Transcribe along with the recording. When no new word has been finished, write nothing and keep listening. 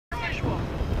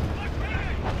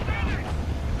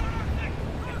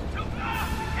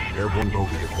Airborne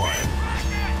bogey acquired.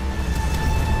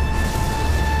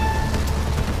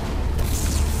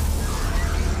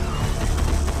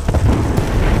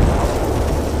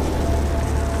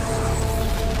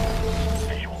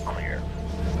 Visual clear.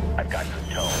 I've got good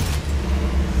tone.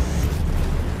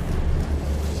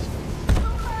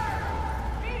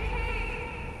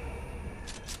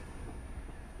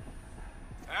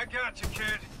 I got you,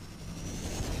 kid.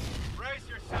 Brace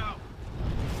yourself.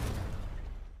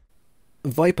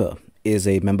 Viper is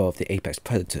a member of the Apex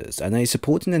Predators and a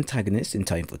supporting antagonist in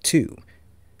Titanfall 2.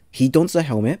 He dons a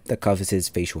helmet that covers his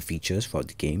facial features throughout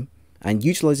the game, and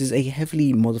utilizes a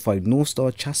heavily modified North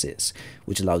Star chassis,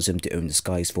 which allows him to own the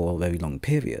skies for very long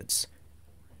periods.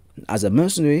 As a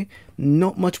mercenary,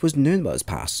 not much was known about his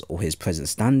past or his present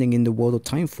standing in the world of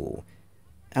Titanfall,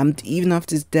 and even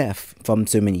after his death from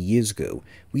so many years ago,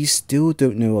 we still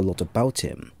don't know a lot about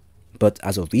him. But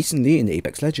as of recently in the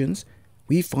Apex Legends,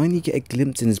 we finally get a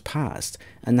glimpse in his past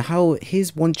and how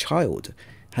his one child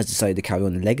has decided to carry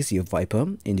on the legacy of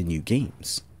Viper in the new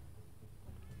games.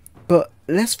 But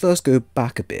let's first go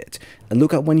back a bit and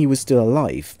look at when he was still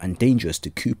alive and dangerous to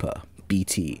Cooper,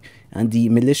 BT, and the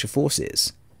militia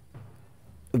forces.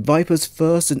 Viper's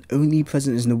first and only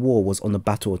presence in the war was on the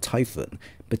Battle of Typhon,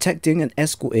 protecting and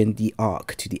escorting the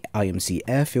Ark to the IMC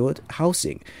airfield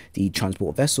housing the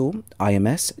transport vessel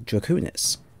IMS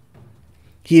Draconis.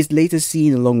 He is later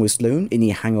seen along with Sloan in the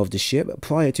hangar of the ship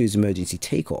prior to his emergency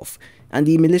takeoff and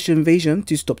the militia invasion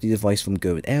to stop the device from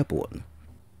going airborne.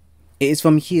 It is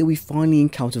from here we finally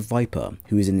encounter Viper,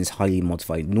 who is in his highly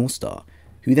modified North Star,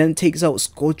 who then takes out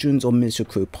squadrons of Minister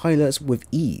Crow pilots with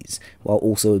ease, while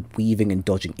also weaving and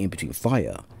dodging in between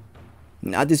fire.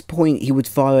 At this point, he would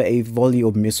fire a volley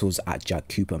of missiles at Jack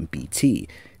Cooper and BT,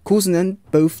 causing them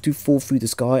both to fall through the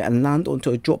sky and land onto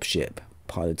a dropship,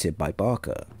 piloted by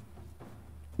Barker.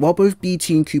 While both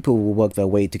BT and Cooper will work their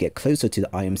way to get closer to the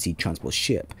IMC transport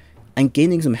ship, and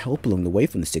gaining some help along the way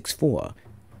from the 6-4,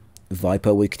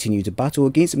 Viper would continue to battle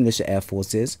against the militia air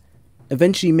forces,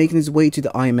 eventually making his way to the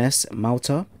IMS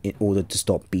Malta in order to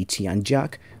stop BT and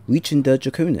Jack reaching the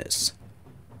Draconis.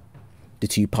 The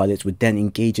two pilots would then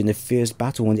engage in a fierce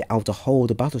battle on the outer hull of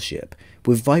the battleship,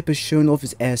 with Viper showing off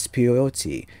his air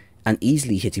superiority and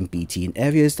easily hitting BT in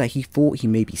areas that he thought he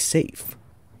may be safe.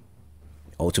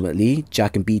 Ultimately,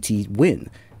 Jack and BT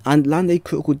win and land a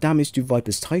critical damage to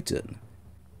Viper's Titan.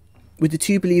 With the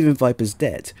two believing Viper's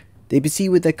dead, they proceed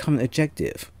with their current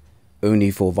objective,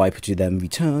 only for Viper to then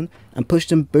return and push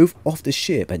them both off the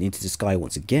ship and into the sky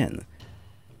once again.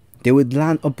 They would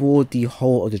land aboard the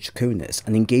hull of the Draconis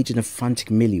and engage in a frantic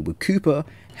melee with Cooper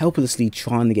helplessly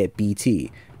trying to get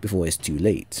BT before it's too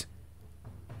late.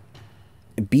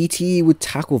 BT would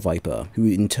tackle Viper, who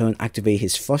would in turn activate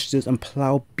his thrusters and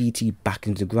plow BT back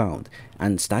into the ground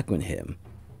and staggering him.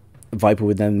 Viper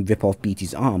would then rip off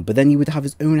BT's arm, but then he would have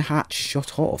his own hat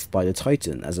shot off by the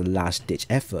Titan as a last-ditch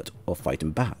effort of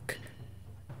fighting back.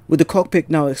 With the cockpit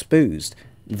now exposed,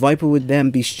 Viper would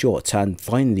then be shot and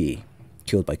finally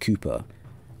killed by Cooper,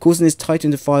 causing his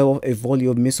Titan to fire off a volley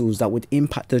of missiles that would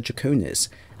impact the Draconis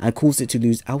and cause it to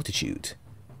lose altitude.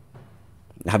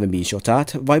 Having been shot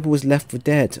at, Viper was left for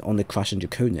dead on the crashing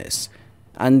Draconis,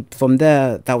 and from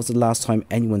there, that was the last time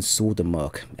anyone saw the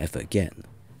Merc ever again.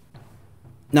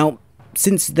 Now,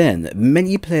 since then,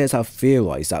 many players have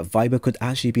theorized that Viper could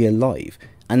actually be alive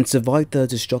and survived the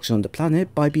destruction of the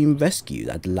planet by being rescued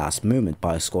at the last moment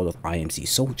by a squad of IMC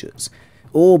soldiers,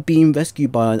 or being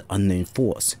rescued by an unknown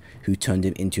force who turned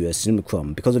him into a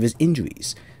simulacrum because of his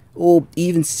injuries, or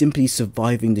even simply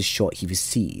surviving the shot he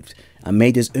received and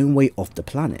made his own way off the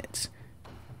planet.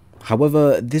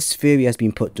 However, this theory has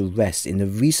been put to rest in the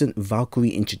recent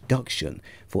Valkyrie introduction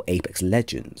for Apex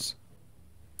Legends.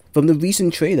 From the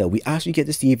recent trailer, we actually get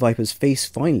to see Viper's face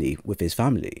finally with his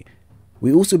family.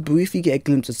 We also briefly get a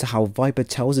glimpse as to how Viper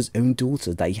tells his own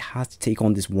daughter that he has to take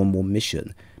on this one more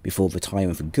mission before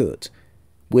retiring for good,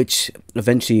 which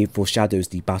eventually foreshadows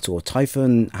the Battle of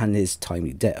Typhon and his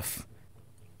timely death.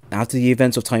 After the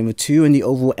events of Titanfall 2 and the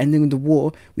overall ending of the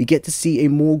war, we get to see a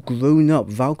more grown-up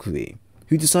Valkyrie,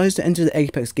 who decides to enter the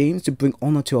Apex games to bring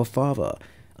honor to her father,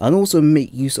 and also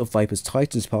make use of Viper's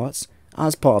Titan's parts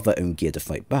as part of her own gear to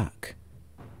fight back.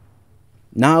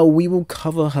 Now, we will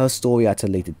cover her story at a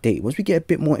later date once we get a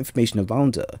bit more information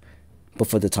around her, but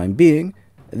for the time being,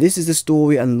 this is the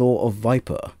story and lore of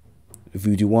Viper.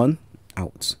 Voodoo 1,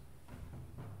 out.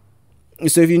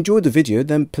 So if you enjoyed the video,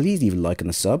 then please leave a like and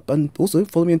a sub, and also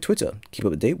follow me on Twitter. Keep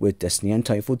up to date with Destiny and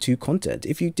Titanfall 2 content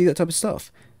if you do that type of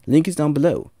stuff. Link is down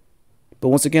below. But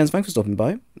once again, thanks for stopping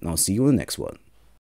by, and I'll see you on the next one.